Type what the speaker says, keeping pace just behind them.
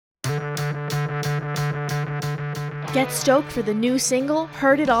Get stoked for the new single,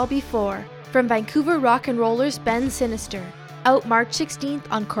 Heard It All Before, from Vancouver rock and rollers Ben Sinister, out March 16th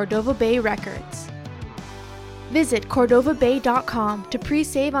on Cordova Bay Records. Visit cordovabay.com to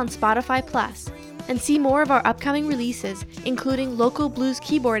pre-save on Spotify Plus and see more of our upcoming releases, including local blues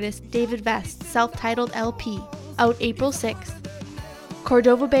keyboardist David Vest's self-titled LP, out April 6th.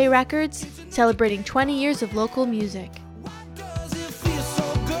 Cordova Bay Records, celebrating 20 years of local music.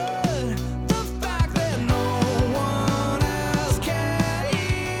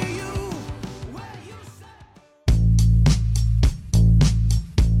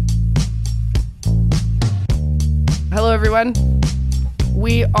 Hello everyone,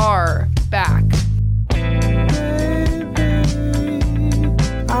 we are back.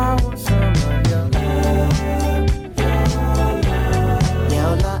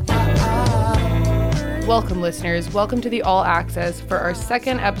 Welcome listeners, welcome to the All Access for our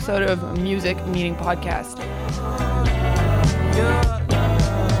second episode of Music Meeting Podcast.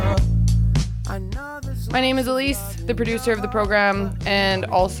 My name is Elyse, the producer of the program and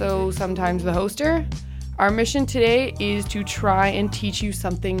also sometimes the hoster. Our mission today is to try and teach you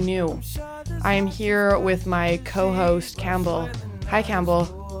something new. I am here with my co-host, Campbell. Hi, Campbell.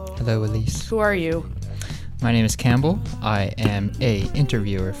 Hello, Elyse. Who are you? My name is Campbell. I am a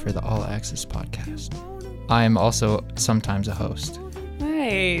interviewer for the All Access podcast. I am also sometimes a host.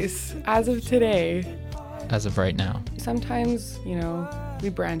 Nice. As of today. As of right now. Sometimes, we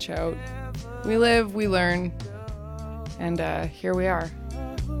branch out. We live, we learn, and here we are.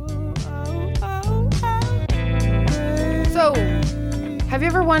 So, have you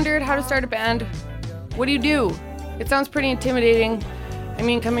ever wondered how to start a band? What do you do? It sounds pretty intimidating. I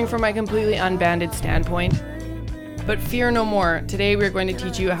mean, coming from my completely unbanded standpoint. But fear no more. Today we're going to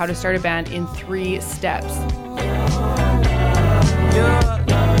teach you how to start a band in 3 steps.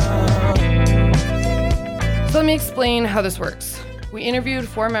 So let me explain how this works. We interviewed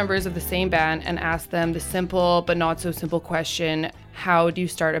 4 members of the same band and asked them the simple but not so simple question, how do you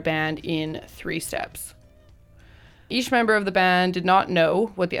start a band in 3 steps? Each member of the band did not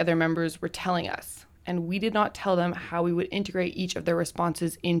know what the other members were telling us, and we did not tell them how we would integrate each of their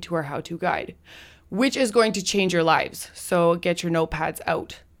responses into our how-to guide, which is going to change your lives, so get your notepads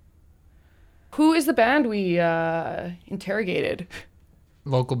out. Who is the band we interrogated?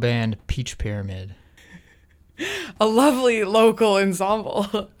 Local band Peach Pyramid. A lovely local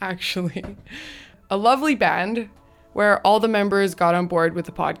ensemble, actually. A lovely band where all the members got on board with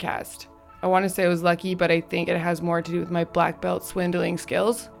the podcast. I want to say I was lucky, but I think it has more to do with my black belt swindling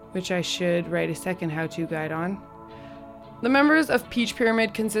skills, which I should write a second how-to guide on. The members of Peach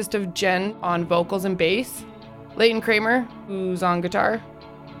Pyramid consist of Jen on vocals and bass, Leighton Kramer, who's on guitar,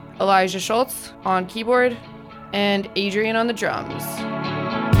 Elijah Schultz on keyboard, and Adrian on the drums.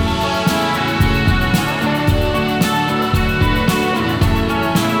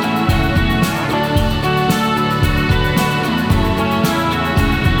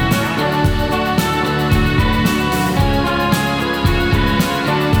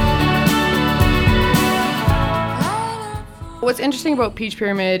 What's interesting about Peach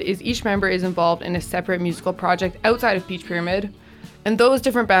Pyramid is each member is involved in a separate musical project outside of Peach Pyramid, and those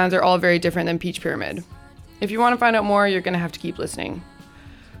different bands are all very different than Peach Pyramid. If you want to find out more, you're going to have to keep listening.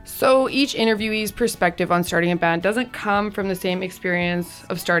 So each interviewee's perspective on starting a band doesn't come from the same experience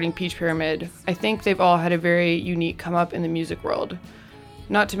of starting Peach Pyramid. I think they've all had a very unique come up in the music world.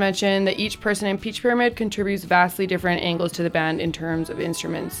 Not to mention that each person in Peach Pyramid contributes vastly different angles to the band in terms of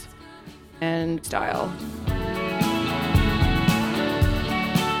instruments and style.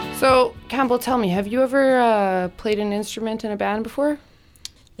 So, Campbell, tell me, have you ever played an instrument in a band before?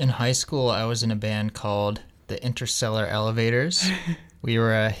 In high school, I was in a band called the Interstellar Elevators. We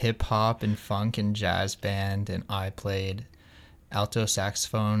were a hip-hop and funk and jazz band, and I played alto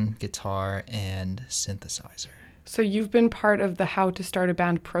saxophone, guitar, and synthesizer. So you've been part of the how to start a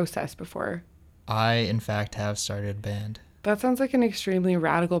band process before? I, in fact, have started a band. That sounds like an extremely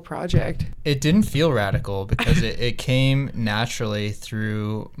radical project. It didn't feel radical because it came naturally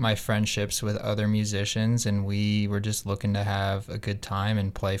through my friendships with other musicians, and we were just looking to have a good time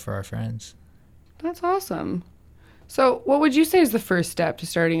and play for our friends. That's awesome. So what would you say is the first step to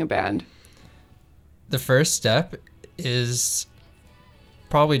starting a band? The first step is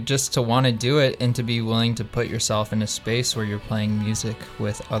probably just to want to do it and to be willing to put yourself in a space where you're playing music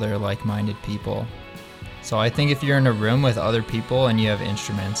with other like-minded people. So I think if you're in a room with other people and you have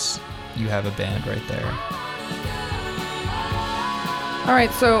instruments, you have a band right there. All right,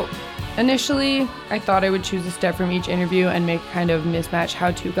 so initially I thought I would choose a step from each interview and make kind of mismatch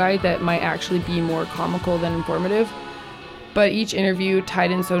how-to guide that might actually be more comical than informative. but each interview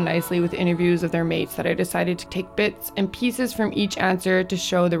tied in so nicely with interviews of their mates that I decided to take bits and pieces from each answer to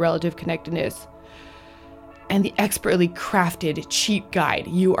show the relative connectedness and the expertly crafted cheat guide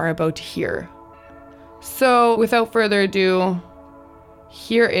you are about to hear. So without further ado,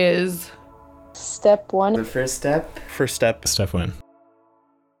 here is Step 1. The first step. Step 1.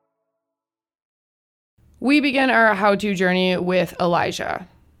 We begin our how-to journey with Elijah.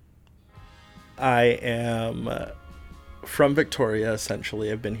 I am from Victoria,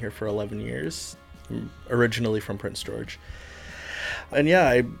 essentially. I've been here for 11 years. I'm originally from Prince George. And yeah,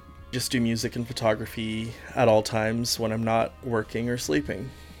 I just do music and photography at all times when I'm not working or sleeping.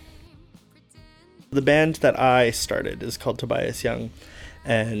 The band that I started is called Tobias Young,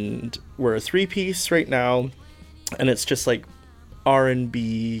 and we're a 3-piece right now, and it's just like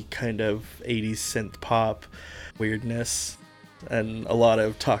R&B, kind of 80s synth pop weirdness, and a lot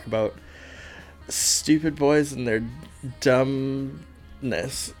of talk about stupid boys and their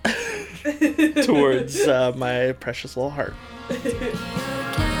dumbness towards my precious little heart.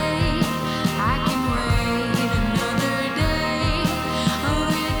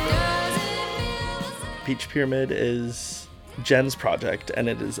 Peach Pyramid is Jen's project, and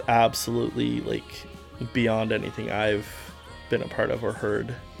it is absolutely like beyond anything I've been a part of or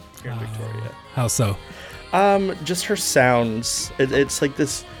heard here in Victoria. How so? Just her sounds. It's like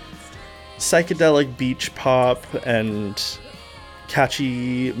this psychedelic beach pop and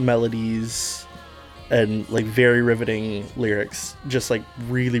catchy melodies and like very riveting lyrics. Just like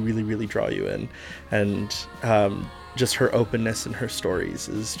really, really, really draw you in. And just her openness and her stories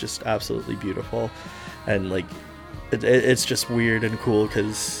is just absolutely beautiful. And like it's just weird and cool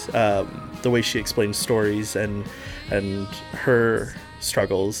because the way she explains stories and her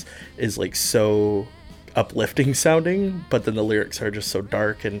struggles is like so uplifting sounding, but then the lyrics are just so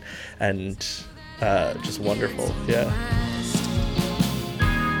dark and just wonderful. Yeah.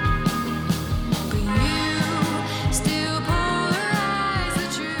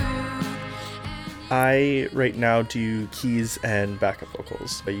 I right now do keys and backup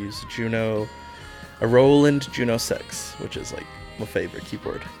vocals. I use a Roland Juno 6, which is like my favorite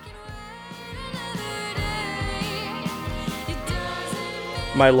keyboard.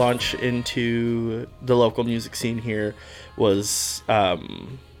 My launch into the local music scene here was,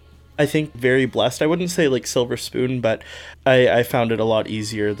 I think, very blessed. I wouldn't say like silver spoon, but I found it a lot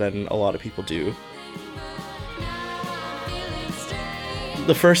easier than a lot of people do.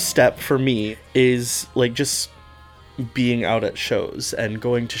 The first step for me is like just being out at shows and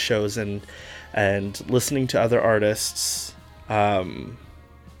going to shows and listening to other artists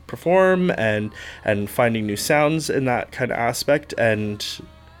perform and finding new sounds in that kind of aspect, and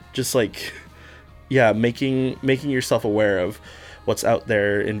just like making yourself aware of what's out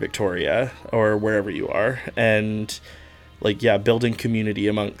there in Victoria or wherever you are, and like building community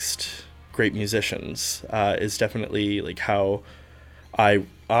amongst great musicians is definitely like how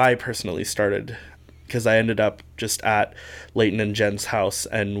I personally started, because I ended up just at Leighton and Jen's house,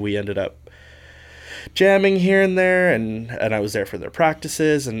 and we ended up jamming here and there, and I was there for their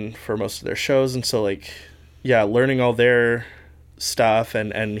practices and for most of their shows, and so like learning all their stuff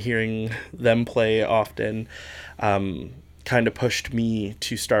and hearing them play often kind of pushed me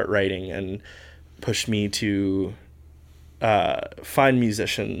to start writing and pushed me to find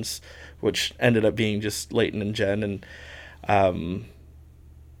musicians, which ended up being just Leighton and Jen, and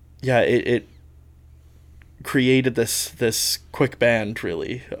it created this quick band,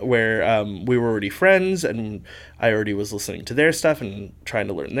 really, where we were already friends, and I already was listening to their stuff and trying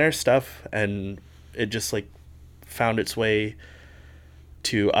to learn their stuff, and it just like found its way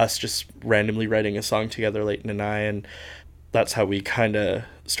to us just randomly writing a song together, Leighton and I, and that's how we kind of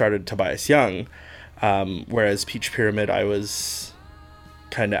started Tobias Young, whereas Peach Pyramid I was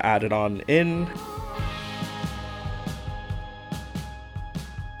kind of added on in.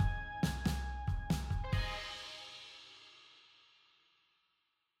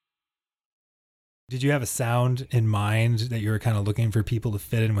 Did you have a sound in mind that you were kind of looking for people to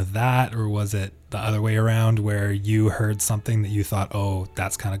fit in with that? Or was it the other way around where you heard something that you thought, oh,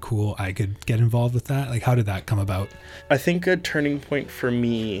 that's kind of cool, I could get involved with that? Like, how did that come about? I think a turning point for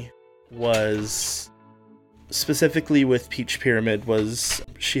me was specifically with Peach Pyramid was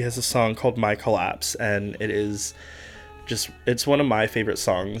she has a song called My Collapse, and it's one of my favorite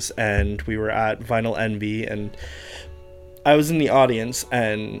songs. And we were at Vinyl Envy, and I was in the audience,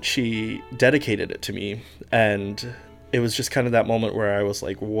 and she dedicated it to me, and it was just kind of that moment where I was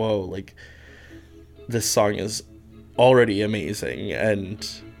like, whoa, like this song is already amazing, and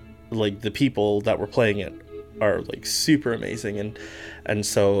like the people that were playing it are like super amazing, and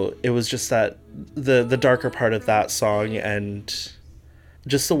so it was just that the darker part of that song, and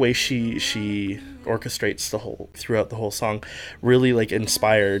just the way she orchestrates throughout the whole song really like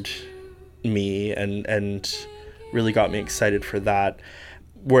inspired me and really got me excited for that.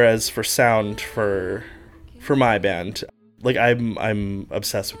 Whereas for sound for my band, like I'm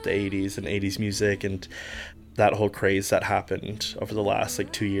obsessed with the 80s and 80s music and that whole craze that happened over the last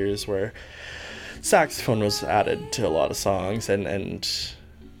like 2 years, where saxophone was added to a lot of songs and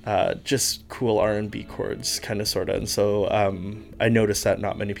just cool R&B chords kind of sort of. And so I noticed that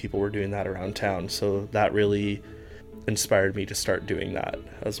not many people were doing that around town, so that really inspired me to start doing that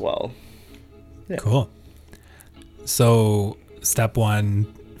as well. Yeah. Cool. So step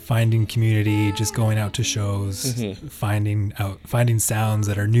one, finding community, just going out to shows, finding sounds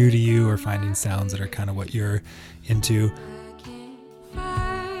that are new to you, or finding sounds that are kind of what you're into.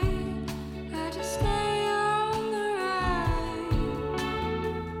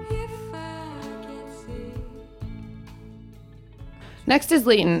 Next is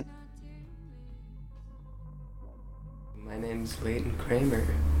Leighton. My name's Leighton Kramer.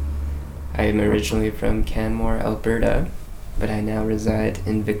 I am originally from Canmore, Alberta, but I now reside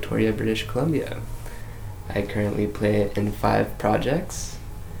in Victoria, British Columbia. I currently play in 5 projects,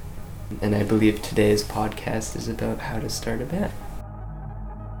 and I believe today's podcast is about how to start a band.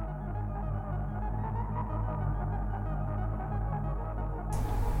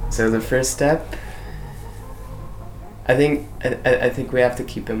 So the first step, I think we have to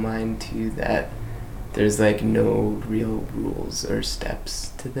keep in mind too that there's like no real rules or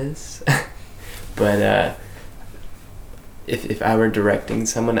steps to this. But if I were directing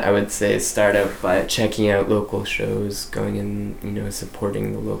someone, I would say start out by checking out local shows, going and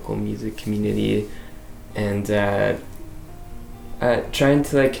supporting the local music community, and trying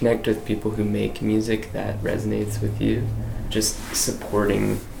to like connect with people who make music that resonates with you. Just support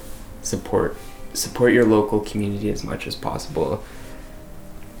your local community as much as possible.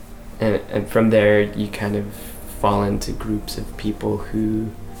 And from there, you kind of fall into groups of people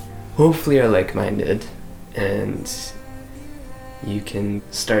who hopefully are like-minded, and you can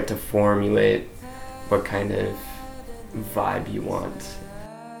start to formulate what kind of vibe you want.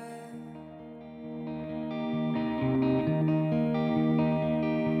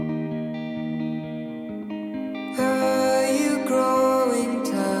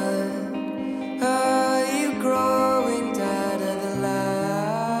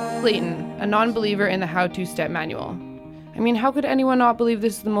 Leighton, a non-believer in the how-to step manual. I mean, how could anyone not believe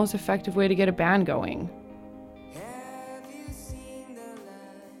this is the most effective way to get a band going?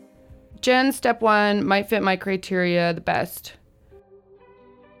 Jen, step 1 might fit my criteria the best.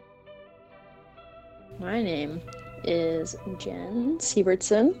 My name is Jen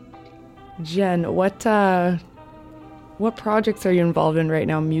Siebertson. Jen, what projects are you involved in right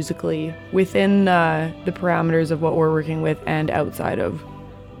now musically, within the parameters of what we're working with and outside of?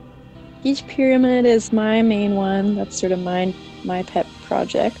 Each Pyramid is my main one. That's sort of my pet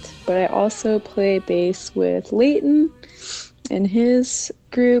project. But I also play bass with Leighton in his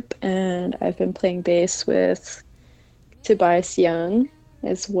group, and I've been playing bass with Tobias Young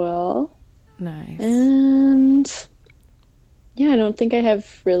as well. Nice. And yeah, I don't think I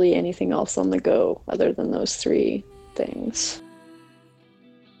have really anything else on the go other than those 3 things.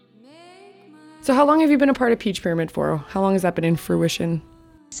 So how long have you been a part of Peach Pyramid for? How long has that been in fruition?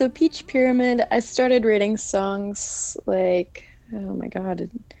 So Peach Pyramid, I started writing songs like, oh my God,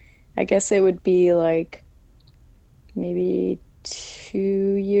 I guess it would be like maybe 2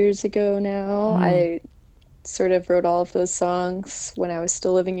 years ago now. I sort of wrote all of those songs when I was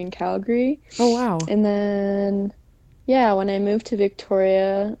still living in Calgary. Oh, wow. And then, yeah, when I moved to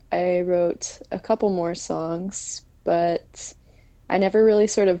Victoria, I wrote a couple more songs, but I never really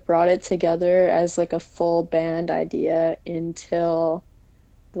sort of brought it together as like a full band idea until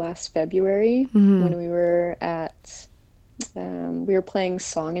last February when we were at we were playing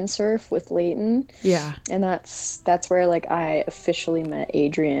Song and Surf with Leighton. Yeah. And that's where like I officially met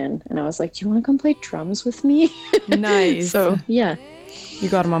Adrian, and I was like, do you want to come play drums with me? Nice. So yeah, you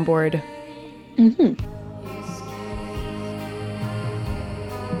got him on board.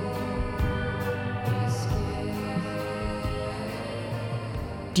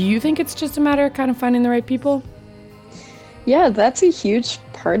 Do you think it's just a matter of kind of finding the right people? Yeah, that's a huge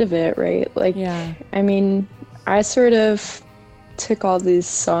part of it, right? Like, yeah. I mean, I sort of took all these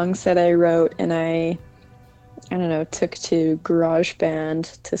songs that I wrote and I don't know, took to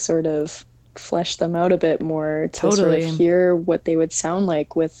GarageBand to sort of flesh them out a bit more, to sort of hear what they would sound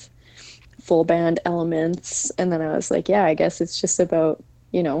like with full band elements. And then I was like, yeah, I guess it's just about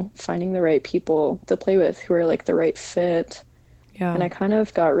finding the right people to play with who are like the right fit. Yeah. And I kind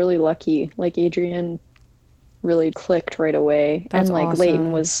of got really lucky. Like Adrian really clicked right away. That's and like awesome.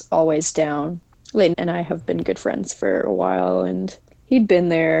 Leighton was always down. Leighton and I have been good friends for a while, and he'd been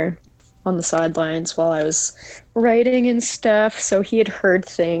there on the sidelines while I was writing and stuff. So he had heard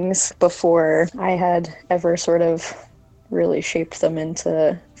things before I had ever sort of really shaped them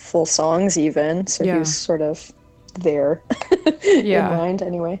into full songs even. So he was sort of there in mind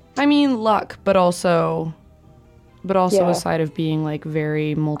anyway. I mean, luck, but also Yeah. a side of being like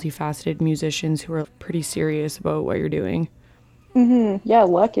very multifaceted musicians who are pretty serious about what you're doing. Yeah,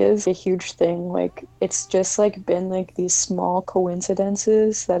 luck is a huge thing. Like, it's just like been like these small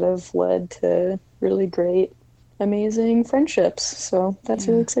coincidences that have led to really great, amazing friendships. So that's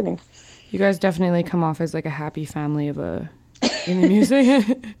really exciting. You guys definitely come off as like a happy family in the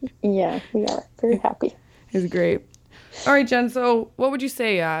music. Yeah, we are very happy. It's great. All right, Jen. So, what would you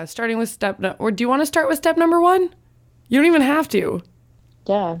say? Starting with or do you want to start with step number 1? You don't even have to.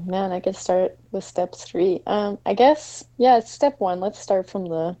 Yeah, man, I could start with step 3. I guess, yeah, it's step 1. Let's start from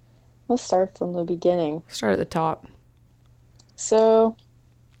the beginning. Start at the top. So,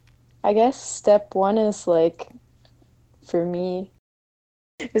 I guess step 1 is like, for me,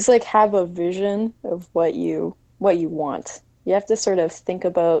 it's like have a vision of what you want. You have to sort of think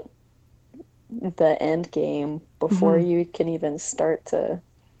about the end game before you can even start to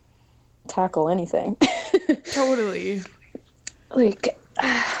tackle anything. Totally. Like,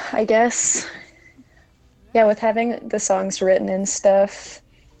 I guess, yeah, with having the songs written and stuff,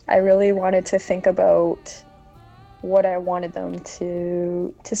 I really wanted to think about what I wanted them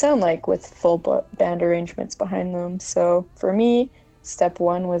to sound like with full band arrangements behind them. So for me, step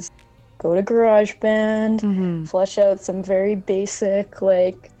 1 was go to GarageBand, flesh out some very basic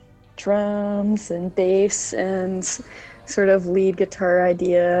like drums and bass and sort of lead guitar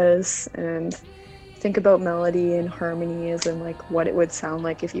ideas, and think about melody and harmony as in like what it would sound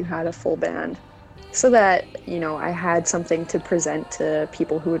like if you had a full band, so that I had something to present to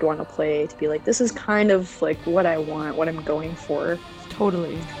people who would want to play, to be like, this is kind of like what I want, what I'm going for.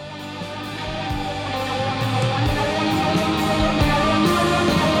 Totally.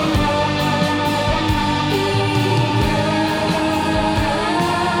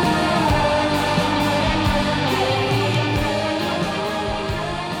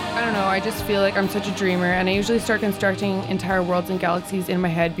 I just feel like I'm such a dreamer, and I usually start constructing entire worlds and galaxies in my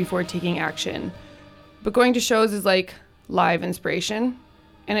head before taking action. But going to shows is like live inspiration,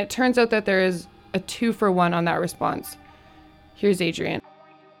 and it turns out that there is a 2-for-1 on that response. Here's Adrian.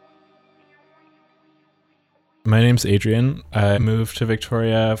 My name's Adrian. I moved to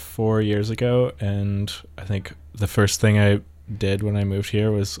Victoria 4 years ago, and I think the first thing I did when I moved here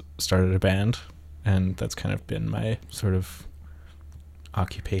was started a band, and that's kind of been my sort of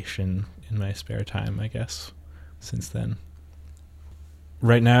occupation in my spare time, I guess, since then.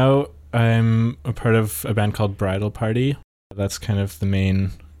 Right now, I'm a part of a band called Bridal Party. That's kind of the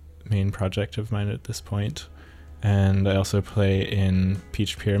main project of mine at this point. And I also play in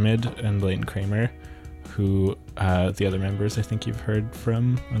Peach Pyramid and Leighton Kramer, who the other members I think you've heard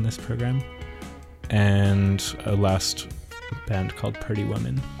from on this program, and a last band called Party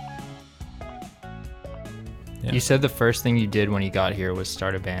Woman. Yeah. You said the first thing you did when you got here was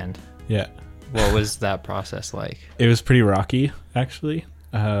start a band. Yeah. What was that process like? It was pretty rocky, actually.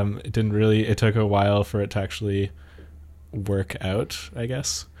 It took a while for it to actually work out, I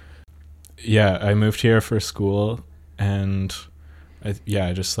guess. Yeah, I moved here for school, and I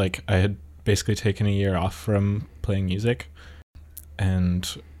had basically taken a year off from playing music, and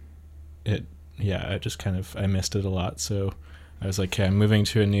I missed it a lot. So I was like, okay, I'm moving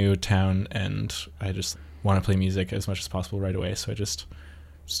to a new town, and I just want to play music as much as possible right away. So I just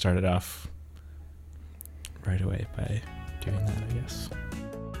started off right away by doing that, I guess.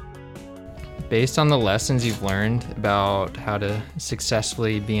 Based on the lessons you've learned about how to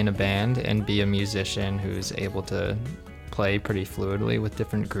successfully be in a band and be a musician who's able to play pretty fluidly with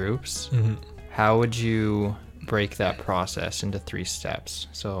different groups, how would you break that process into 3 steps?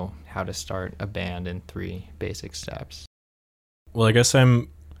 So how to start a band in 3 basic steps. Well, I guess I'm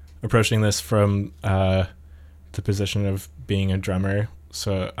approaching this from the position of being a drummer,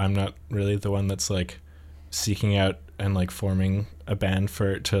 so I'm not really the one that's like seeking out and like forming a band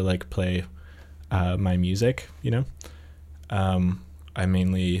to like play my music, I'm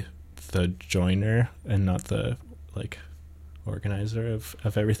mainly the joiner and not the like organizer of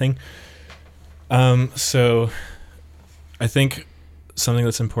everything. So I think something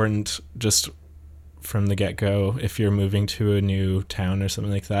that's important just from the get-go, if you're moving to a new town or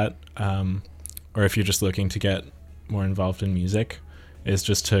something like that, or if you're just looking to get more involved in music, is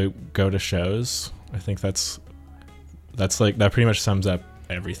just to go to shows. I think that's like, that pretty much sums up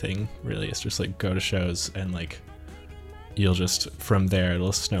everything, really. It's just like, go to shows, and like you'll just, from there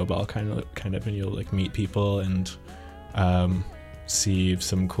it'll snowball kind of, and you'll like meet people and see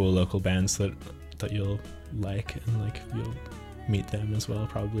some cool local bands that you'll like, and like you'll meet them as well.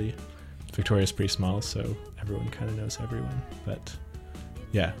 Probably Victoria's pretty small, so everyone kind of knows everyone. But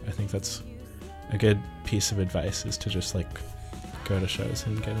yeah, I think that's a good piece of advice, is to just like go to shows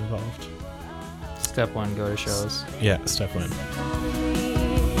and get involved. Step 1, go to shows. Yeah, step 1.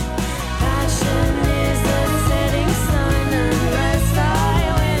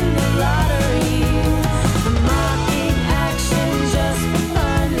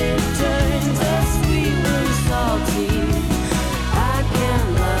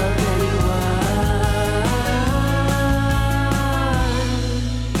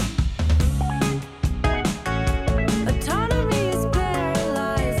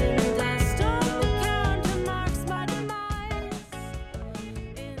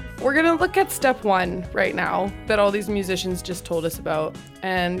 We're going to look at step 1 right now that all these musicians just told us about.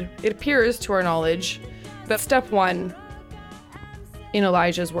 And it appears, to our knowledge, that step 1 in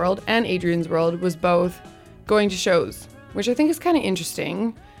Elijah's world and Adrian's world was both going to shows, which I think is kind of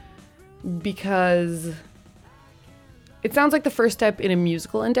interesting because it sounds like the first step in a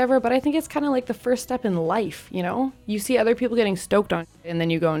musical endeavor, but I think it's kind of like the first step in life, you know? You see other people getting stoked on it, and then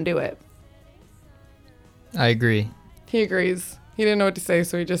you go and do it. I agree. He agrees. He didn't know what to say,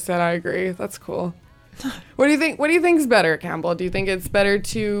 so he just said, I agree. That's cool. What do you think? What do you think is better, Campbell? Do you think it's better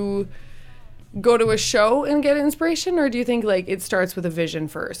to go to a show and get inspiration, or do you think like it starts with a vision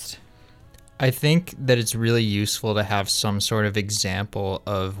first? I think that it's really useful to have some sort of example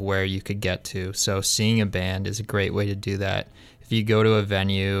of where you could get to. So seeing a band is a great way to do that. If you go to a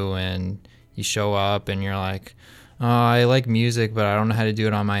venue and you show up and you're like, oh, I like music, but I don't know how to do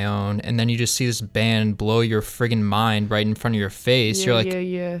it on my own. And then you just see this band blow your friggin' mind right in front of your face. Yeah,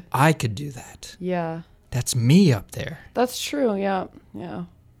 you're like, I could do that. Yeah. That's me up there. That's true. Yeah. Yeah.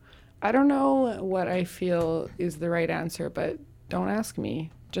 I don't know what I feel is the right answer, but don't ask me.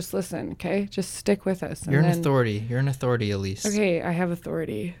 Just listen, okay? Just stick with us. You're an authority. You're an authority, Elyse. Okay, I have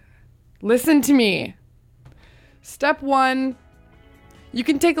authority. Listen to me. Step 1, you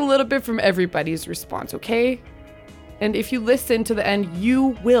can take a little bit from everybody's response, okay? And if you listen to the end,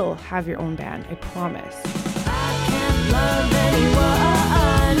 you will have your own band, I promise. I can't love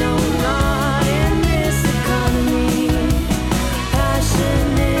anyone, no, not in this economy.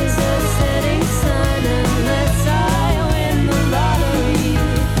 Passion is a setting sun unless I win the lottery.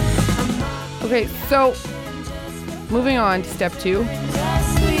 Okay, so moving on to step 2.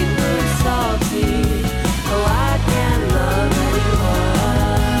 Just sweet but salty. Oh, I can't love anyone.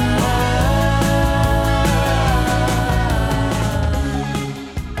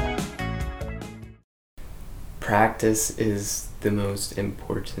 Practice is the most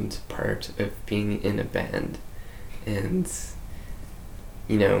important part of being in a band, and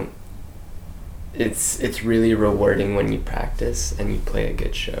you know, it's really rewarding when you practice and you play a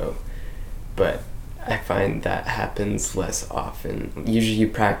good show, but I find that happens less often. Usually you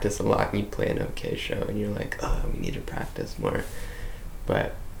practice a lot and you play an okay show and you're like, oh, we need to practice more.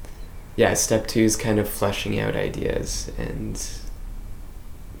 But yeah, step 2 is kind of fleshing out ideas and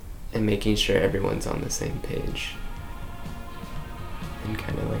making sure everyone's on the same page and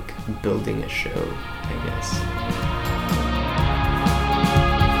kind of like building a show, I guess.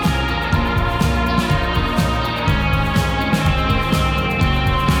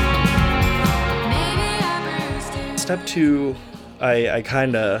 Step 2, I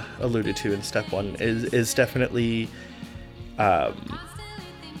kind of alluded to in step 1, is definitely the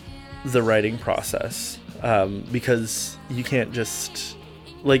writing process, because you can't just,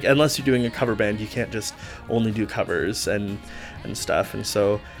 like, unless you're doing a cover band, you can't just only do covers and stuff. And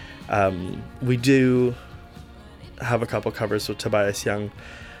so we do have a couple covers with Tobias Young,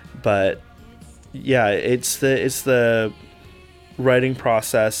 but yeah, it's the writing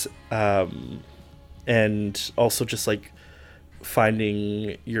process, and also just like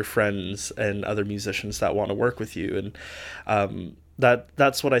finding your friends and other musicians that want to work with you. And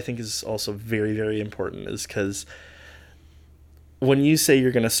that's what I think is also very, very important, is because when you say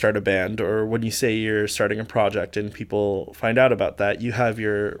you're going to start a band, or when you say you're starting a project and people find out about that, you have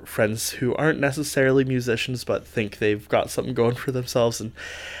your friends who aren't necessarily musicians but think they've got something going for themselves, and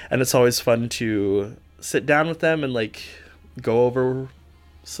it's always fun to sit down with them and like go over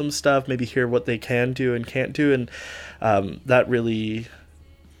some stuff, maybe hear what they can do and can't do, and that really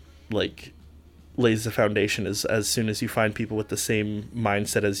like lays the foundation as soon as you find people with the same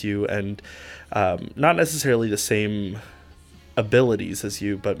mindset as you, and not necessarily the same abilities as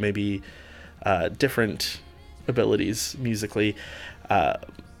you, but maybe different abilities musically,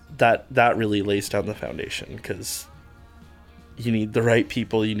 that really lays down the foundation, because you need the right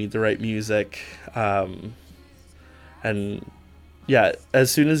people, you need the right music, and yeah,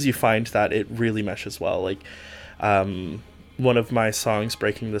 as soon as you find that, it really meshes well. Like one of my songs,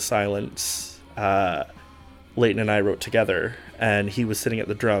 Breaking the Silence, Leighton and I wrote together, and he was sitting at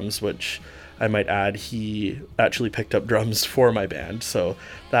the drums, which I might add, he actually picked up drums for my band, so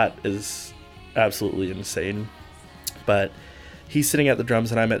that is absolutely insane. But he's sitting at the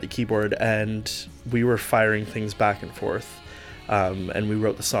drums and I'm at the keyboard, and we were firing things back and forth, and we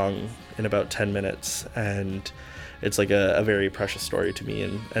wrote the song in about 10 minutes, and it's like a very precious story to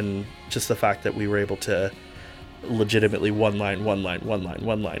me, and just the fact that we were able to legitimately one line,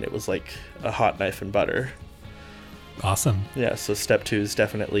 it was like a hot knife and butter. Awesome. Yeah, so step 2 is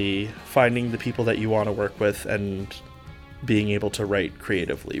definitely finding the people that you want to work with and being able to write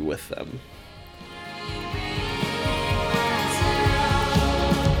creatively with them.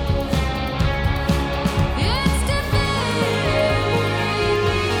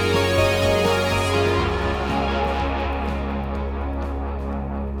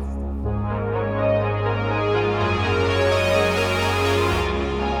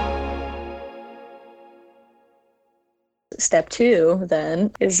 Step 2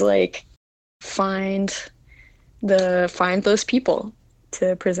 then is like find those people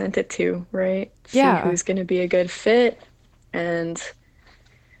to present it to, right? Yeah. See who's going to be a good fit. And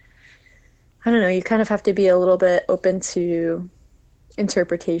I don't know, you kind of have to be a little bit open to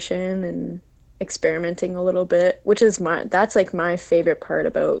interpretation and experimenting a little bit, which is that's like my favorite part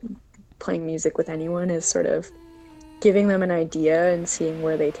about playing music with anyone, is sort of giving them an idea and seeing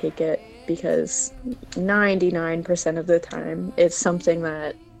where they take it, because 99% of the time it's something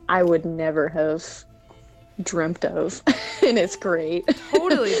that I would never have dreamt of and it's great.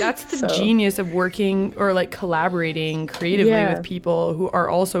 Totally. That's the genius of working or like collaborating creatively with people who are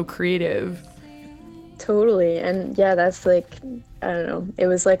also creative. Totally. And yeah, that's like, I don't know, it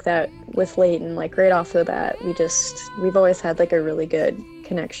was like that with Leighton, like right off the bat, we've always had like a really good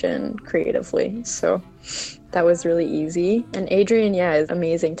connection creatively, so that was really easy. And Adrian, is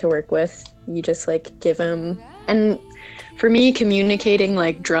amazing to work with. You just like give him, and for me, communicating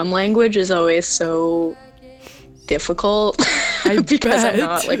like drum language is always so difficult because I'm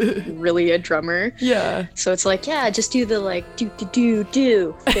not like really a drummer. Yeah. So it's like, just do the like do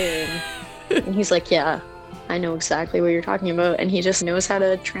thing. And he's like, I know exactly what you're talking about. And he just knows how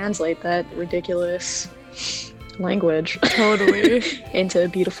to translate that ridiculous language totally into a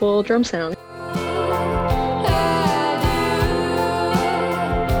beautiful drum sound.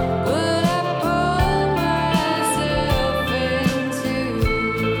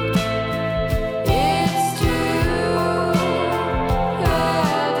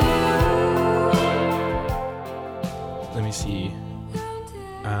 Let me see.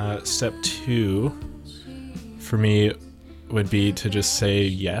 Step 2 for me would be to just say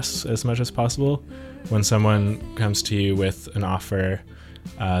yes as much as possible. When someone comes to you with an offer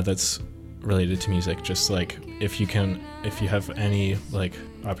that's related to music, just like if you have any like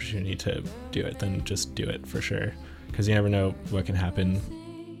opportunity to do it, then just do it for sure, because you never know what can happen.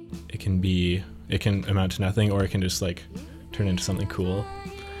 It can amount to nothing, or it can just like turn into something cool.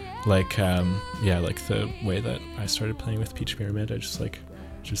 Like like the way that I started playing with Peach Pyramid, I just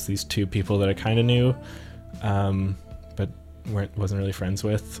these two people that I kind of knew, but wasn't really friends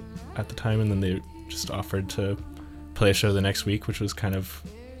with at the time, and then they just offered to play a show the next week, which was kind of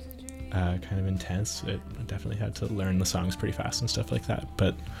intense. I definitely had to learn the songs pretty fast and stuff like that,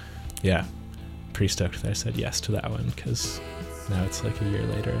 but yeah, pretty stoked that I said yes to that one, because now it's like a year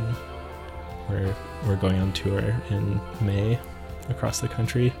later and we're going on tour in May across the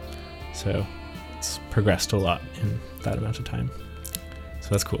country, so it's progressed a lot in that amount of time, so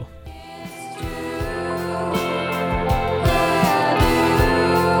that's cool.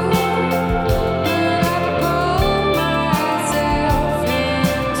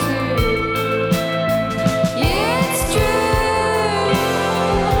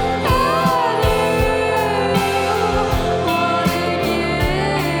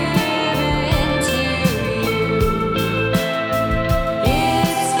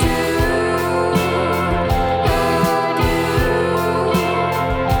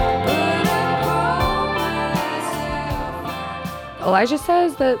 Elijah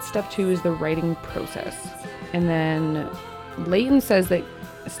says that step 2 is the writing process. And then Leighton says that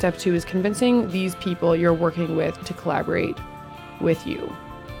step 2 is convincing these people you're working with to collaborate with you.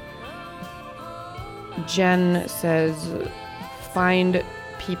 Jen says find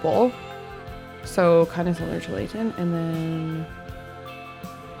people. So kind of similar to Leighton. And then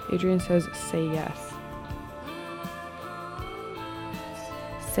Adrian says, say yes.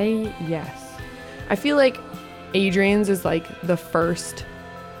 Say yes. I feel like Adrian's is like the first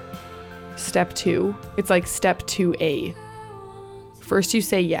step 2. It's like step 2A. First you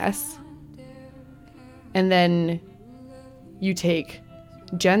say yes. And then you take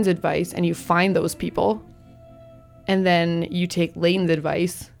Jen's advice and you find those people. And then you take Leighton's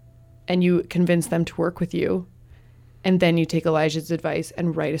advice and you convince them to work with you. And then you take Elijah's advice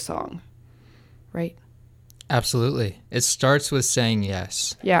and write a song. Right? Absolutely. It starts with saying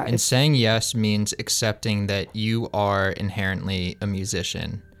yes. Yeah. And saying yes means accepting that you are inherently a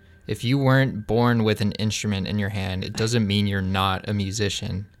musician. If you weren't born with an instrument in your hand, it doesn't mean you're not a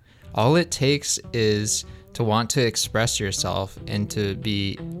musician. All it takes is to want to express yourself and to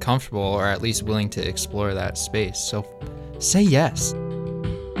be comfortable or at least willing to explore that space. So say yes.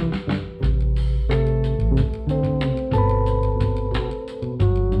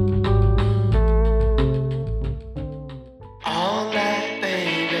 All night,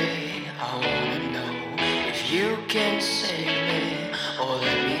 baby, I wanna know if you can save me or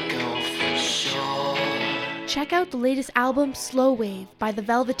let me go for sure. Check out the latest album, Slow Wave, by the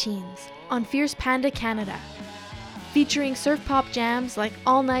Velveteens on Fierce Panda Canada. Featuring surf pop jams like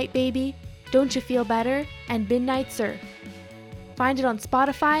All Night Baby, Don't You Feel Better, and Midnight Surf. Find it on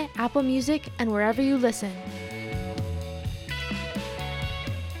Spotify, Apple Music, and wherever you listen.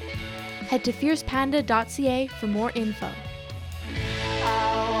 Head to fiercepanda.ca for more info.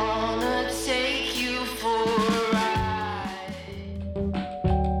 I wanna take you for a ride.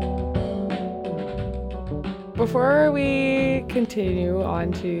 Before we continue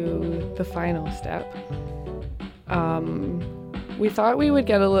on to the final step, we thought we would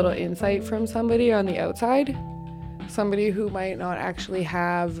get a little insight from somebody on the outside, somebody who might not actually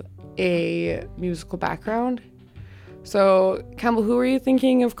have a musical background. So, Campbell, who are you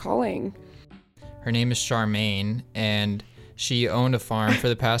thinking of calling? Her name is Charmaine, and she owned a farm for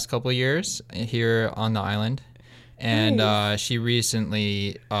the past couple of years here on the island. And Nice. she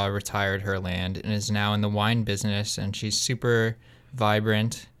recently retired her land and is now in the wine business. And she's super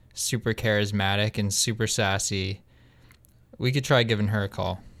vibrant, super charismatic, and super sassy. We could try giving her a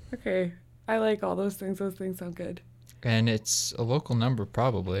call. Okay, I like all those things. Those things sound good. And it's a local number,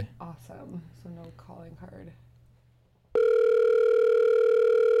 probably. Awesome. So no calling card.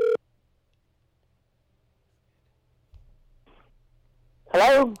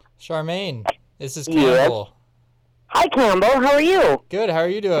 Hello? Charmaine, this is Yes. Campbell. Hi, Campbell. How are you? Good, how are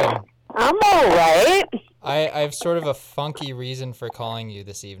you doing? I'm all right. I have sort of a funky reason for calling you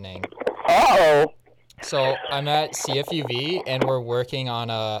this evening. Uh-oh. So I'm at CFUV, and we're working on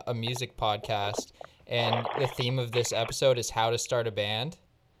a music podcast, and the theme of this episode is how to start a band.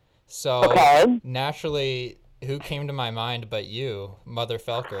 So Okay. naturally, who came to my mind but you, Mother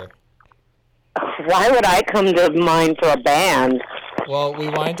Felker? Why would I come to mind for a band? Well, we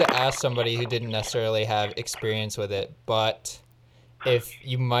wanted to ask somebody who didn't necessarily have experience with it, but if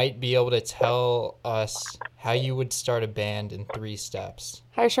you might be able to tell us how you would start a band in 3 steps.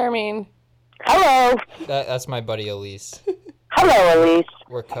 Hi, Charmaine. Hello. That's my buddy Elyse. Hello, Elyse.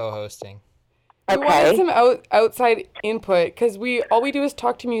 We're co-hosting. We wanted Okay. some outside input because all we do is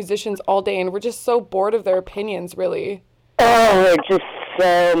talk to musicians all day, and we're just so bored of their opinions, really. Oh, they're just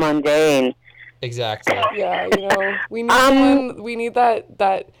so mundane. Exactly. Yeah, we need someone. We need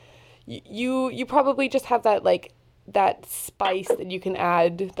that. You probably just have that spice that you can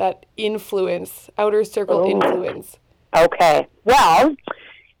add, that influence, outer circle influence. Okay. Well,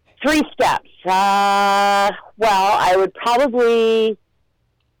 3 steps. Well, I would probably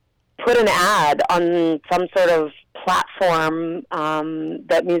put an ad on some sort of platform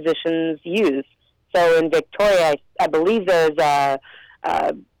that musicians use. So in Victoria, I believe there's a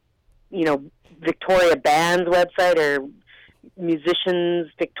Victoria Band's website or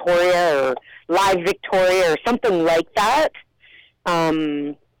Musicians Victoria or Live Victoria or something like that.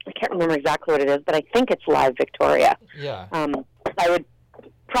 I can't remember exactly what it is, but I think it's Live Victoria. Yeah. I would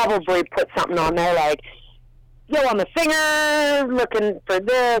probably put something on there like, yo, I'm a singer, looking for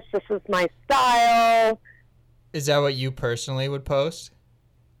this is my style. Is that what you personally would post?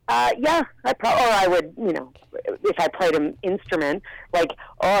 Yeah, I would, if I played an instrument, like,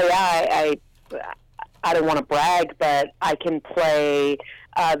 oh yeah, I don't want to brag, but I can play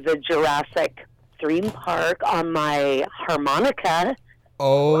the Jurassic theme park on my harmonica.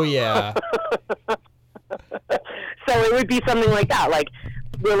 Oh, yeah. So it would be something like that, like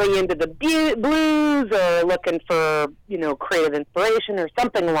really into the blues or looking for, creative inspiration or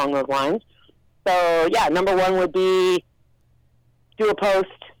something along those lines. So, yeah, number 1 would be do a post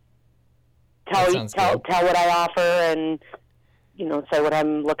tell sounds good. what I offer, and say what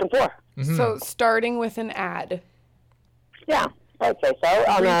I'm looking for. Mhm. So starting with an ad, Yeah, I'd say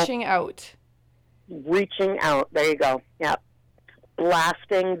so. reaching out. Reaching out. There you go. Yeah,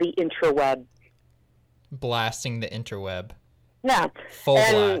 blasting the interweb. Blasting the interweb. Yeah, Full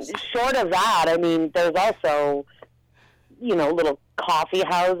and blast. short of that, I mean, there's also little coffee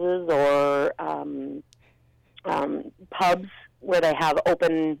houses or pubs where they have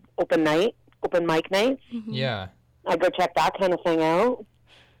open mic nights. Yeah. I go check that kind of thing out.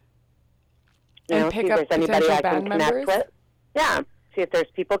 And See pick if up there's anybody potential I can band connect members? with. Yeah, see if there's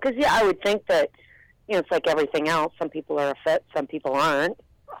people. Because, I would think that, it's like everything else. Some people are a fit, some people aren't.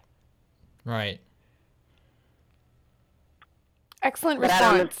 Right. Excellent But I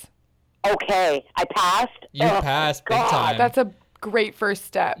don't- response. Okay, I passed. You passed big time. That's a great first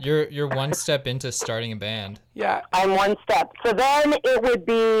step. You're one step into starting a band. Yeah. I'm one step. So then it would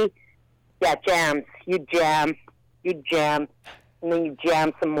be, jams. You jam, and then you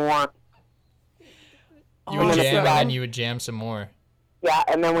jam some more. You would Awesome. jam and then you would jam some more. Yeah,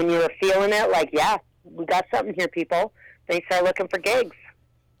 and then when you were feeling it, like, we got something here, people, then you start looking for gigs.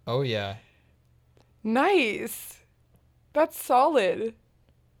 Oh yeah. Nice. That's solid.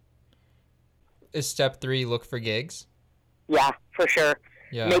 Is step 3 look for gigs? Yeah, for sure.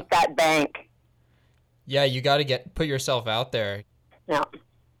 Yeah. Make that bank. Yeah, you got to put yourself out there. Yeah.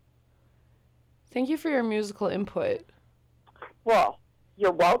 Thank you for your musical input. Well,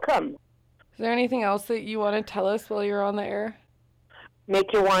 you're welcome. Is there anything else that you want to tell us while you're on the air?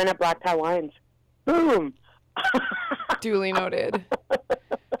 Make your wine at Black Tie Wines. Boom. Duly noted.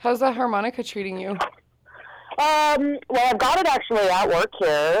 How's the harmonica treating you? Well, I've got it actually at work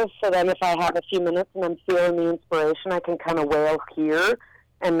here, so then if I have a few minutes and I'm feeling the inspiration, I can kind of wail here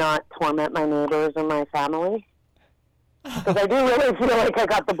and not torment my neighbors or my family. Because I do really feel like I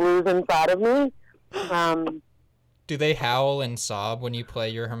got the blues inside of me. Do they howl and sob when you play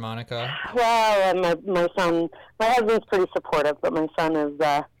your harmonica? Well, and my husband's pretty supportive, but my son is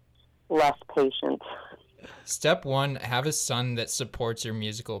less patient. Step 1, have a son that supports your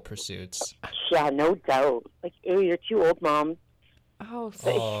musical pursuits. Yeah, no doubt. Like, ew, you're too old, Mom.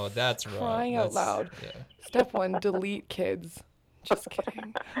 Oh, that's right. Crying out loud. Yeah. Step 1, delete kids. Just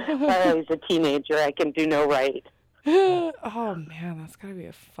kidding. Well, he's a teenager. I can do no right. Oh, man, that's got to be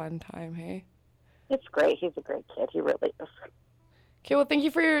a fun time, hey? It's great. He's a great kid. He really is. Okay, well, thank you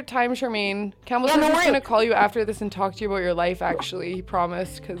for your time, Charmaine. Campbell Yeah, says no he's going to worries. call you after this and talk to you about your life, actually. He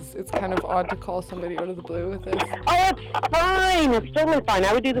promised, because it's kind of odd to call somebody out of the blue with this. Oh, it's fine. It's totally fine.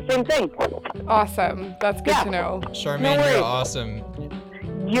 I would do the same thing. Awesome. That's good to know. Charmaine, No worries. you're awesome.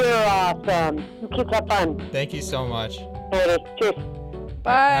 You're awesome. You kids have fun. Thank you so much. Alrighty, cheers.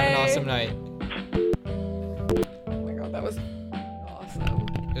 Bye. Have an awesome night. Oh my god, that was awesome.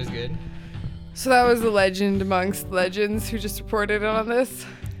 It was good. So that was the legend amongst legends who just reported on this.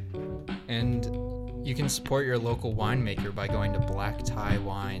 And you can support your local winemaker by going to Black Tie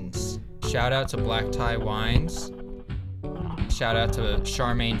Wines. Shout out to Black Tie Wines. Shout out to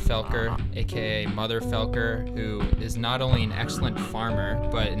Charmaine Felker, aka Mother Felker, who is not only an excellent farmer,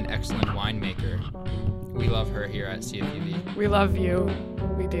 but an excellent winemaker. We love her here at CFUV. We love you.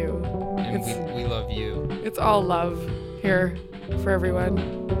 We do. And we love you. It's all love here for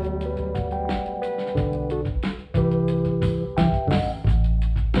everyone.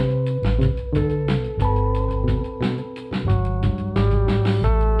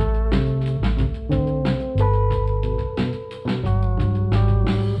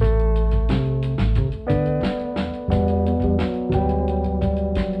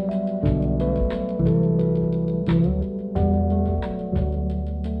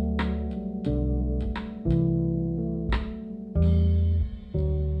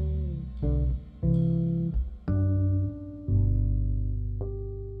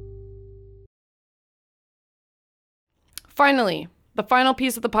 Finally, the final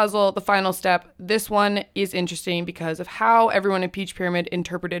piece of the puzzle, the final step. This one is interesting because of how everyone in Peach Pyramid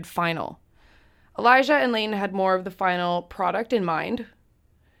interpreted final. Elijah and Layton had more of the final product in mind.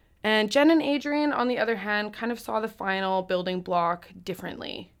 And Jen and Adrian, on the other hand, kind of saw the final building block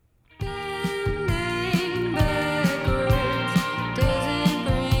differently.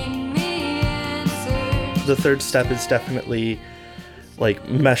 The third step is definitely like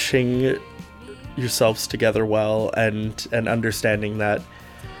meshing yourselves together well and understanding that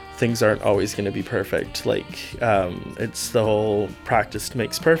things aren't always going to be perfect. Like it's the whole practice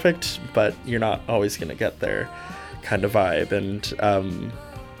makes perfect, but you're not always going to get there kind of vibe. And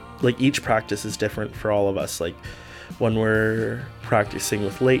like each practice is different for all of us. Like when we're practicing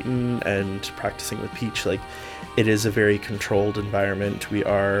with Layton and practicing with Peach, like it is a very controlled environment. We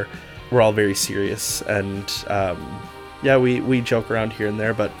are we're all very serious, and we joke around here and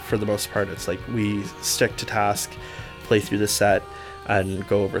there, but for the most part it's like we stick to task, play through the set, and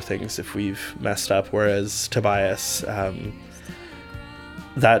go over things if we've messed up. Whereas Tobias,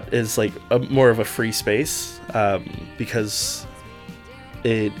 that is like more of a free space, because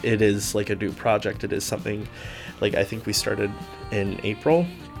it is like a new project. It is something like I think we started in April.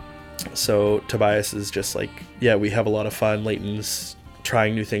 So Tobias is just like, yeah, we have a lot of fun. Leighton's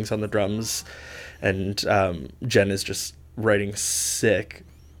trying new things on the drums, and Jen is just writing sick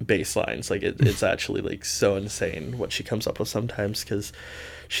bass lines. Like it's actually like so insane what she comes up with sometimes, because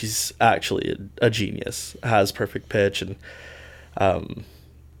she's actually a genius, has perfect pitch. And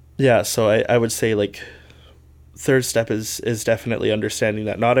so I would say like third step is definitely understanding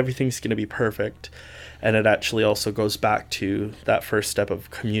that not everything's going to be perfect. And it actually also goes back to that first step of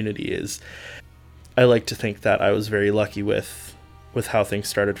community. Is I like to think that I was very lucky with how things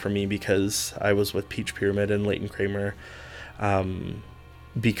started for me, because I was with Peach Pyramid and Leighton Kramer,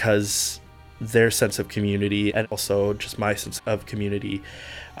 because their sense of community and also just my sense of community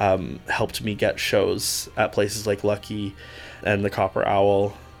helped me get shows at places like Lucky and the Copper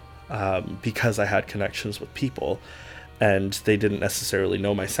Owl, because I had connections with people, and they didn't necessarily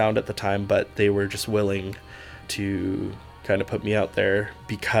know my sound at the time, but they were just willing to kind of put me out there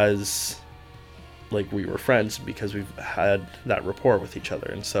because like we were friends, because we've had that rapport with each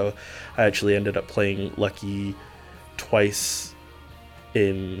other. And so I actually ended up playing Lucky twice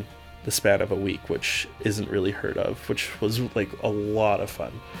in the span of a week, which isn't really heard of, which was like a lot of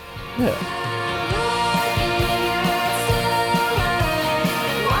fun. Yeah.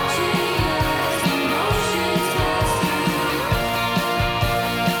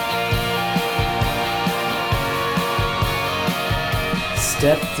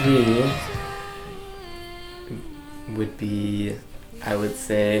 Step 3 would be, I would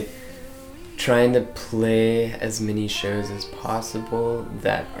say, trying to play as many shows as possible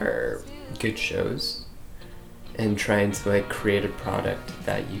that are good shows, and trying to like create a product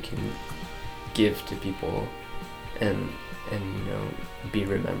that you can give to people and be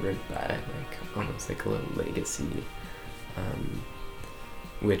remembered by, like almost like a little legacy,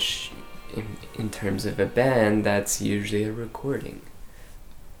 which in terms of a band, that's usually a recording.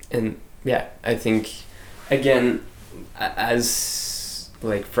 And yeah, I think again, as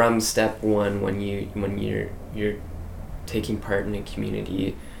like from step 1, when you're taking part in a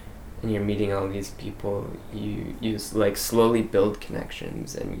community and you're meeting all these people, you like slowly build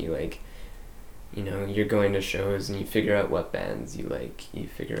connections, and you like, you're going to shows and you figure out what bands you like, you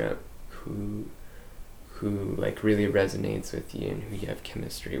figure out who like really resonates with you and who you have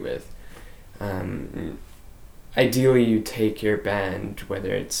chemistry with. Ideally, you take your band,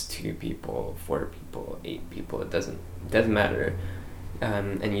 whether it's 2 people, 4 people, 8 people, it doesn't matter,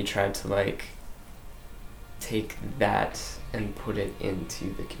 and you try to like take that and put it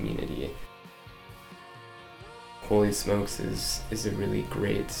into the community. Holy Smokes is a really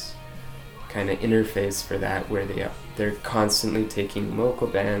great kind of interface for that, where they're constantly taking local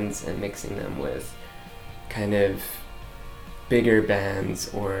bands and mixing them with kind of bigger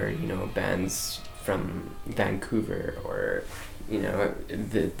bands, or bands from Vancouver, or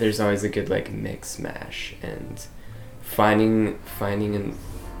there's always a good like mix mash, and finding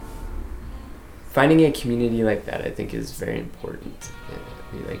a community like that, I think, is very important.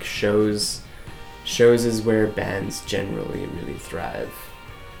 Like shows is where bands generally really thrive,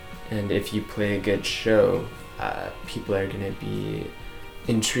 and if you play a good show, people are gonna be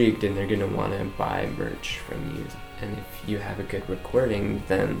intrigued and they're gonna want to buy merch from you. And if you have a good recording,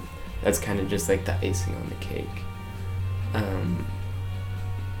 then that's kind of just like the icing on the cake.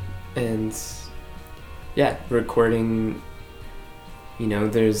 And yeah, recording,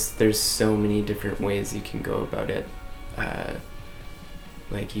 there's so many different ways you can go about it.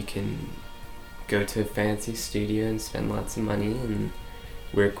 Like you can go to a fancy studio and spend lots of money and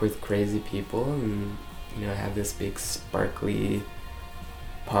work with crazy people and have this big sparkly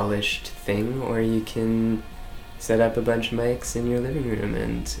polished thing, or you can set up a bunch of mics in your living room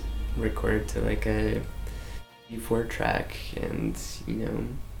and record to like a 4 track, and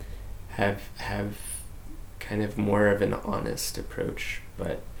have kind of more of an honest approach.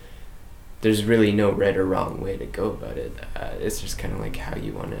 But there's really no right or wrong way to go about it. It's just kind of like how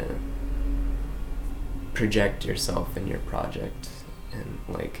you want to project yourself in your project, and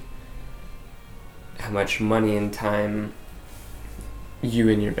like how much money and time you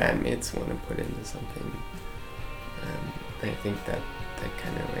and your bandmates want to put into something. I think that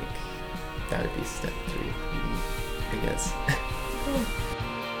kind of like, that would be step 3, I guess.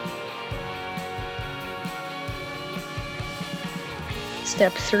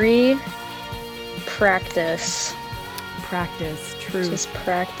 Step 3, practice. Practice, true. Just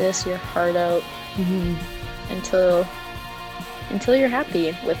practice your heart out until you're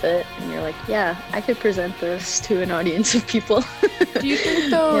happy with it and you're like, yeah, I could present this to an audience of people. Do you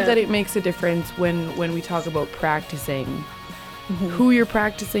think though that it makes a difference when we talk about practicing, who you're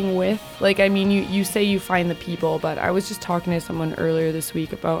practicing with? Like, I mean, you say you find the people, but I was just talking to someone earlier this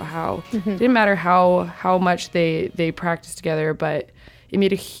week about how it didn't matter how much they practiced together, but it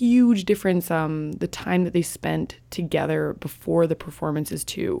made a huge difference the time that they spent together before the performances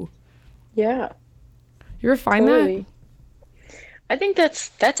too. Yeah. You ever find that? I think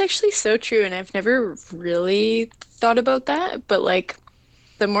that's actually so true, and I've never really thought about that, but like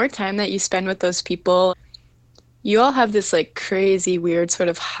the more time that you spend with those people, you all have this like crazy weird sort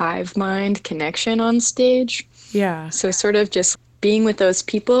of hive mind connection on stage. Yeah. So sort of just being with those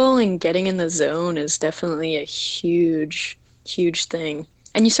people and getting in the zone is definitely a huge thing.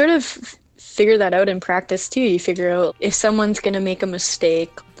 And you sort of figure that out in practice too. You figure out if someone's going to make a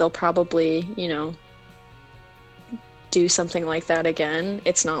mistake, they'll probably, do something like that again.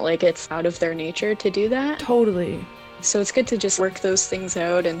 It's not like it's out of their nature to do that. Totally. So it's good to just work those things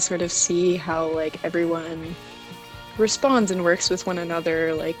out and sort of see how like everyone responds and works with one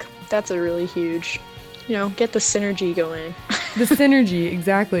another. Like that's a really huge, get the synergy going. The synergy,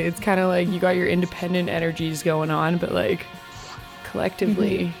 exactly. It's kind of like you got your independent energies going on, but like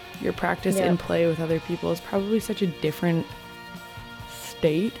collectively your practice and play with other people is probably such a different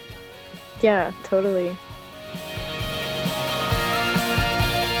state. Yeah, totally.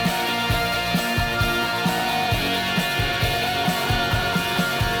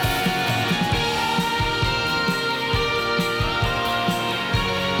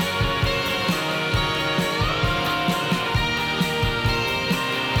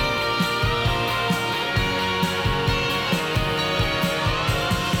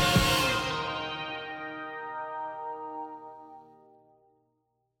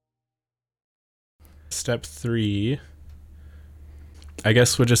 Step 3, I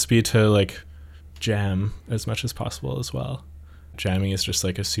guess, would just be to like jam as much as possible as well. Jamming is just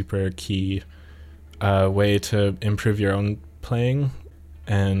like a super key way to improve your own playing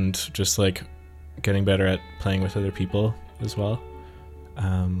and just like getting better at playing with other people as well.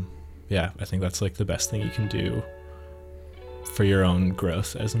 I think that's like the best thing you can do for your own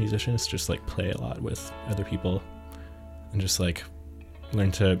growth as a musician is just like play a lot with other people and just like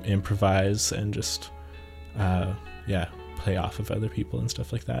learn to improvise and just play off of other people and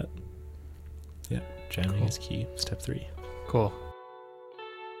stuff like that. Yeah, jamming is key. Step 3. Cool.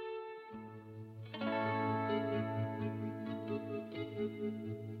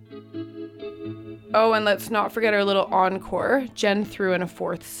 Oh, and let's not forget our little encore. Jen threw in a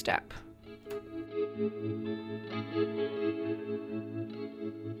 4th step.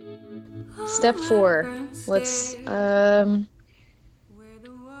 Step 4.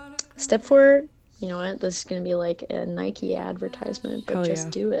 Step 4, you know what? This is going to be like a Nike advertisement, but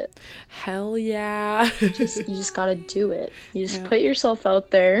do it. Hell yeah. You just got to do it. You just put yourself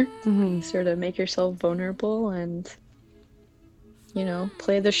out there, sort of make yourself vulnerable and,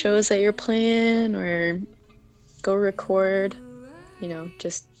 play the shows that you're playing or go record,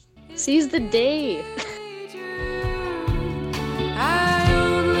 just seize the day.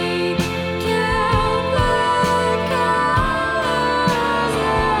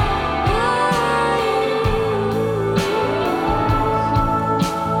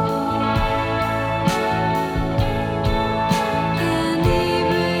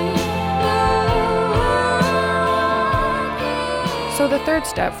 So the 3rd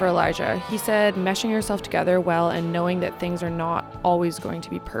step for Elijah, he said meshing yourself together well and knowing that things are not always going to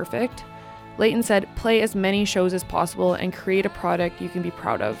be perfect. Leighton said play as many shows as possible and create a product you can be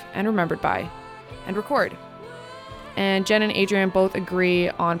proud of and remembered by, and record. And Jen and Adrian both agree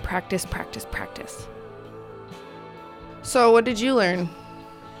on practice, practice, practice. So what did you learn?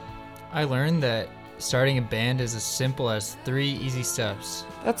 I learned that starting a band is as simple as 3 easy steps.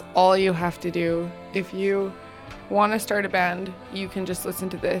 That's all you have to do. If you want to start a band, you can just listen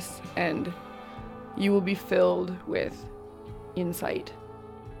to this and you will be filled with insight.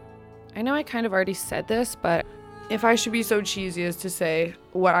 I know I kind of already said this, but if I should be so cheesy as to say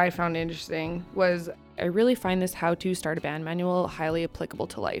what I found interesting was I really find this how to start a band manual highly applicable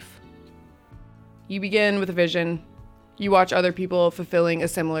to life. You begin with a vision. You watch other people fulfilling a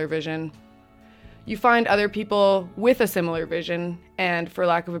similar vision. You find other people with a similar vision, and for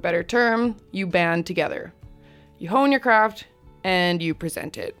lack of a better term, you band together. You hone your craft, and you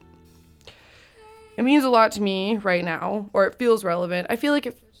present it. It means a lot to me right now, or it feels relevant. I feel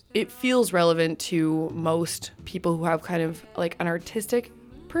like it feels relevant to most people who have kind of like an artistic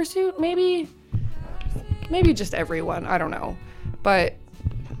pursuit, maybe just everyone, I don't know. But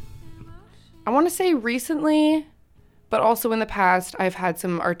I want to say recently, but also in the past, I've had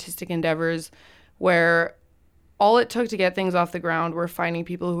some artistic endeavors where all it took to get things off the ground were finding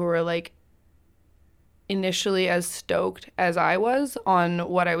people who were like initially as stoked as I was on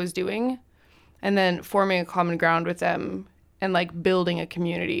what I was doing, and then forming a common ground with them and like building a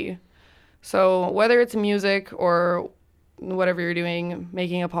community. So whether it's music or whatever you're doing,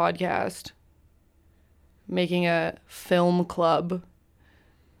 making a podcast, making a film club,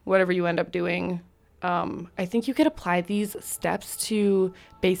 whatever you end up doing, I think you could apply these steps to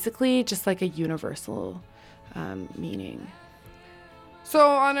basically just like a universal meaning. So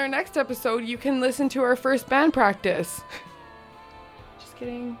on our next episode, you can listen to our first band practice. Just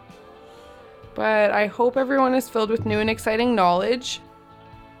kidding. But I hope everyone is filled with new and exciting knowledge.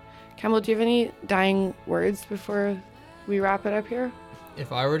 Campbell, do you have any dying words before we wrap it up here?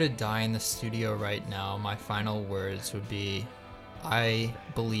 If I were to die in the studio right now, my final words would be, I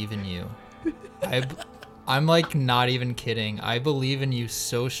believe in you. I'm like not even kidding. I believe in you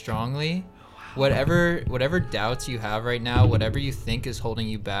so strongly. Whatever doubts you have right now, whatever you think is holding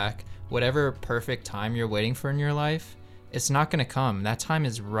you back, whatever perfect time you're waiting for in your life, it's not going to come. That time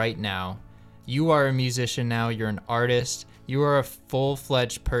is right now. You are a musician now. You're an artist. You are a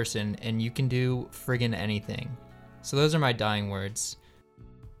full-fledged person, and you can do friggin' anything. So those are my dying words.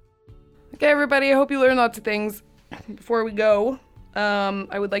 Okay, everybody, I hope you learned lots of things. Before we go,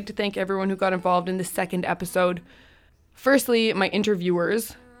 I would like to thank everyone who got involved in the second episode. Firstly, my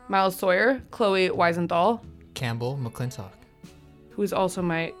interviewers, Miles Sawyer, Chloe Weisenthal, Campbell McClintock, who is also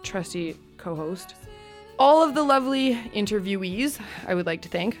my trusty co-host. All of the lovely interviewees, I would like to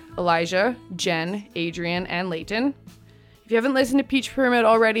thank Elijah, Jen, Adrian, and Leighton. If you haven't listened to Peach Pyramid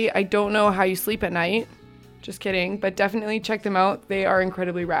already, I don't know how you sleep at night. Just kidding, but definitely check them out. They are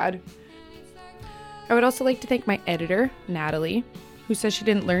incredibly rad. I would also like to thank my editor, Natalie, who says she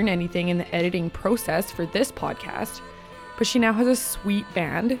didn't learn anything in the editing process for this podcast, but she now has a sweet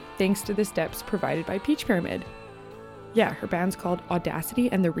band thanks to the steps provided by Peach Pyramid. Yeah, her band's called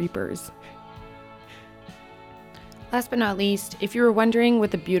Audacity and the Reapers. Last but not least, if you were wondering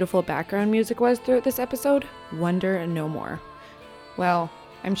what the beautiful background music was throughout this episode, wonder no more. Well,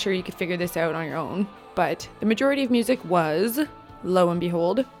 I'm sure you could figure this out on your own, but the majority of music was, lo and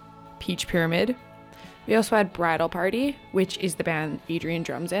behold, Peach Pyramid. We also had Bridal Party, which is the band Adrian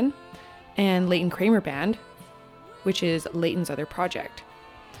drums in, and Leighton Kramer Band, which is Leighton's other project.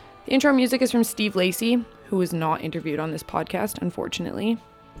 The intro music is from Steve Lacey, who was not interviewed on this podcast, unfortunately,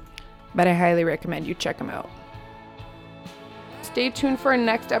 but I highly recommend you check him out. Stay tuned for our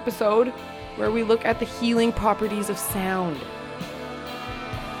next episode, where we look at the healing properties of sound.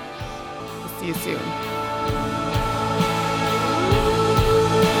 We'll see you soon.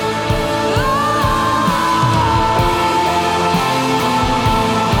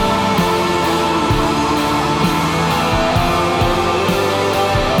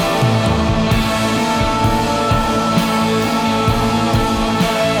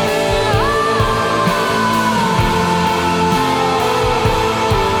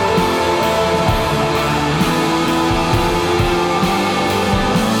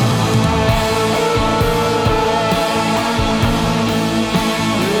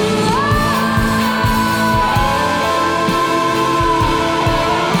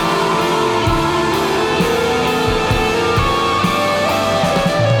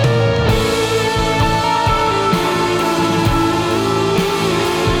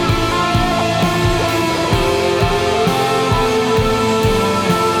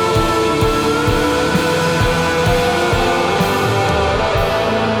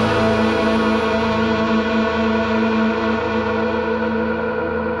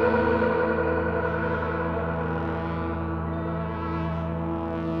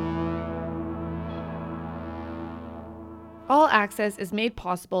 All Access is made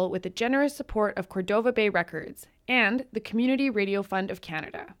possible with the generous support of Cordova Bay Records and the Community Radio Fund of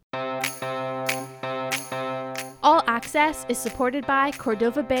Canada. All Access is supported by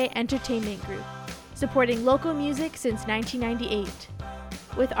Cordova Bay Entertainment Group, supporting local music since 1998.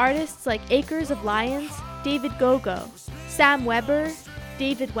 With artists like Acres of Lions, David Gogo, Sam Weber,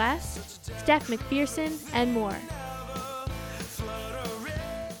 David West, Steph McPherson, and more.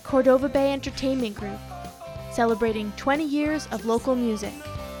 Cordova Bay Entertainment Group, celebrating 20 years of local music.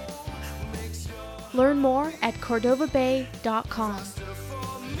 Learn more at cordovabay.com.